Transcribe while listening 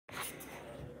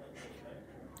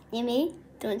Amy,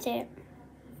 don't say it.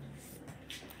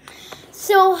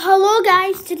 So, hello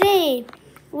guys. Today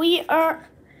we are.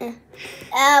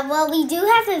 Well, we do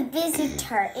have a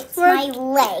visitor. It's my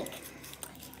leg.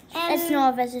 It's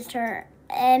not a visitor.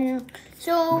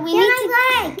 So we Yeah, need my to.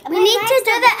 leg. We My need to leg's do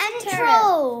the the visitor.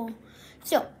 intro.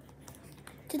 So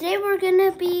today we're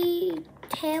gonna be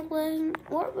telling.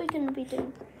 What are we gonna be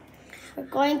doing? We're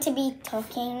going to be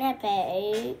talking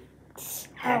about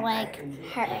Her leg.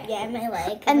 my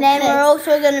leg. And then we're because-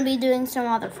 also gonna be doing some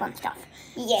other fun stuff.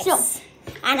 yes. So-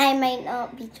 and I might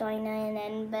not be joining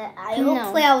in, but No.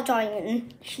 hopefully I'll join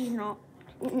in. She's not.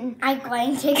 I'm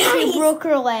going to. She broke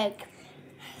her leg,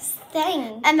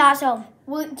 thing. and that's all.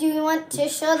 Do you want to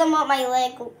show them what my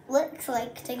leg looks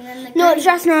like? In the No, it's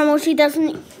just normal. She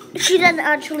doesn't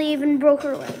actually even broke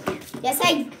her leg. Yes,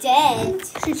 I did.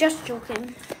 She's just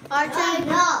joking. I'm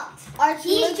not. Archie,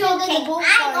 He's joking.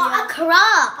 I got a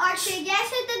crop. Archie, guess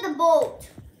who did the boat?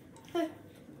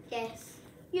 Yes.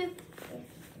 You.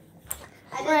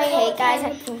 Right, hey guys,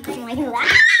 I broke my leg.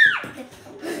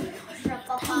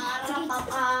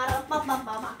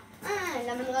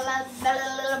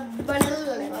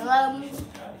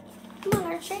 Come on,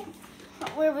 Archie.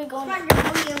 Where are we going?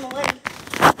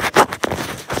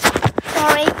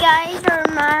 Sorry, guys.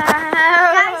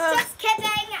 Guys, just kidding.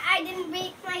 I didn't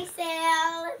break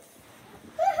myself.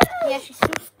 Yeah, she's so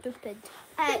stupid.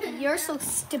 You're so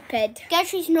stupid. Guys,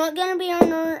 she's not gonna be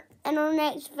on in our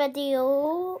next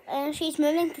video, and she's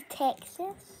moving to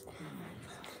Texas.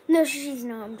 No, she's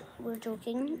not. We're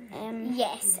joking.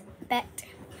 Yes, but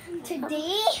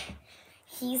today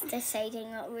he's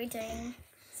deciding what we're doing.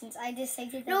 Since I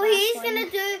decided. No, he's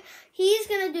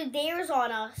gonna do dares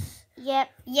on us. Yep.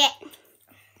 Yeah.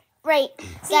 Right.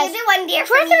 So you do one dare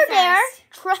for Truth me or dare? first.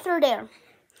 Truth or dare?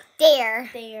 Dare.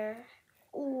 Dare.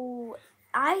 Oh,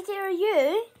 I dare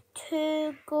you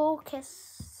to go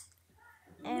kiss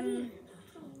your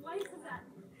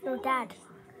dad.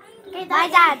 Okay, My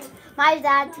dad. My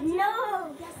dad.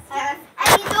 No. And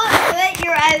you don't do it,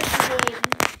 you're out of the game.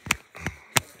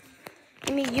 I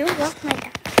mean, you love my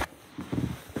dad.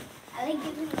 I like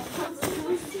giving my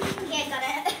Okay, I got it.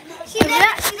 She Did did you?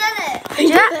 it. She did it. Did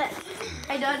you?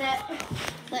 I done it.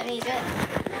 Let me do it.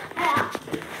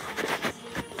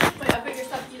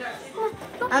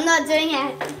 I'm not doing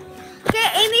it. Okay,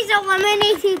 Amy's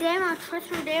eliminated Emma.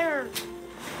 Truth or dare?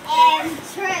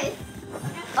 Truth.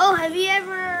 Oh, have you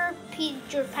ever peed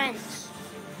your pants?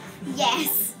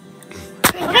 Yes.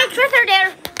 Okay, truth or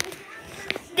dare?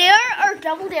 Dare or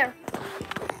double dare?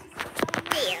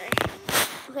 Dare.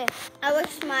 Okay. I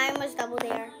wish mine was double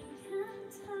dare.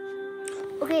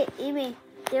 Okay, Amy.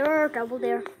 Dare or double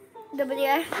dare? Double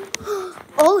dare.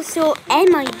 Oh, so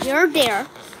Emma, you're there.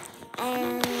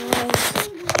 And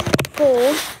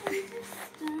go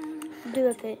do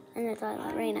a put in the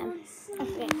toilet right now.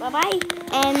 Okay, bye-bye.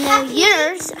 And now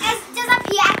yours. It's just a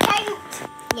pee account.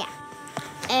 Yeah.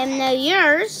 And now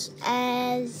yours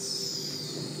is.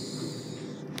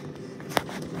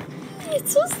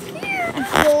 It's so scared.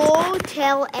 Go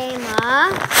tell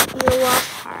Emma you love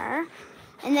her,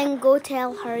 and then go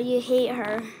tell her you hate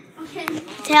her. Okay.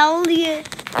 Tell her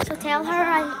I.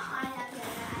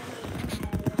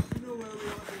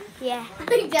 Yeah.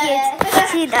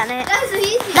 She done it. That's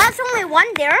easy. That's only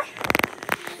one dare.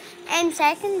 And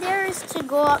second dare is to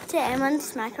go up to Emma and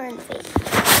smack her in the face.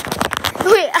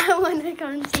 Wait, I want to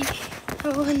come and see. I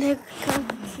want to come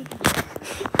and see.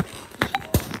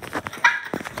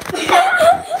 She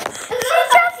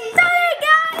just done it,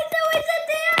 guys. It was a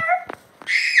dare.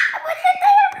 It was a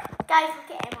dare. Guys, look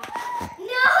at Emma.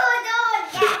 No, don't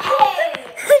get it.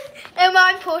 Emma,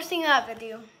 I'm posting that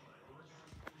video.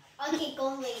 Okay, go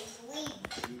leave.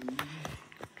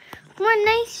 What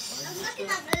nice I'm looking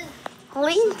at this.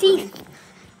 clean teeth.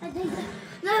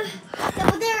 No,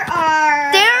 there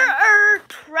are. Dare or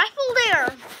triple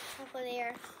dare? Over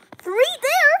there. 3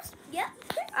 dares? Yep.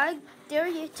 I dare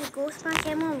you to go smack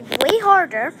Emma way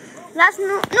harder. That's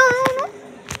no.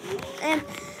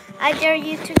 I dare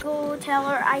you to go tell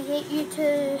her I hate you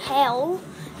to hell,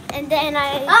 and then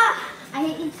I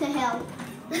hate you to hell.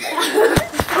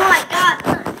 Oh my god.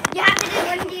 You have to do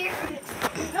one dare.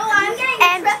 No, I'm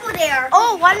getting triple dare.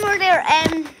 Oh, one more dare.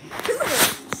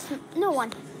 No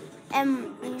one.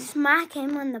 Smack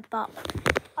him on the butt.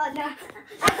 Oh no.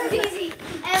 That's easy.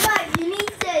 Emma, you need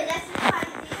to. This is my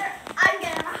dare. I'm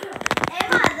gonna.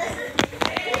 Emma, this is.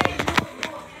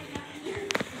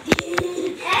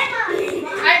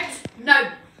 Emma.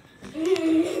 No.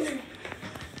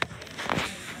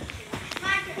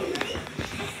 Smack your booty.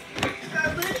 Smack your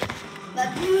booty. The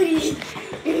booty.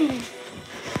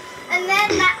 And then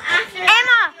after.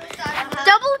 Emma,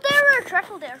 double dare or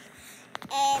triple dare?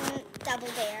 Double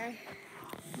dare.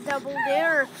 Double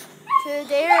dare. 2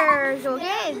 dares.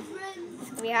 Okay. It's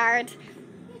gonna be hard.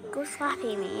 Go slap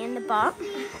Amy in the butt.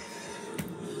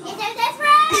 It's our best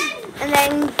friend! And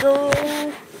then go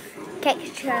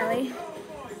kick Charlie.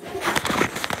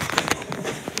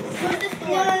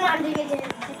 No, I'm doing it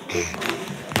here.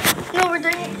 No, we're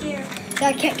doing it here.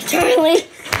 Gotta kick Charlie.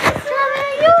 Charlie,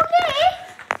 are you okay?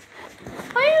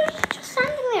 Why are you just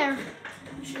standing there?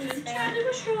 Charlie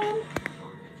was wrong.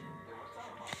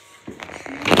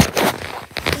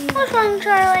 What's wrong,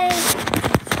 Charlie?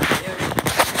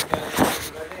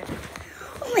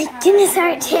 Oh my goodness,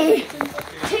 Archie.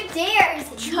 2 dares.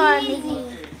 Charlie.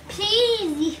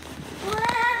 Please.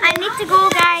 I need to go,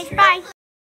 guys. Bye.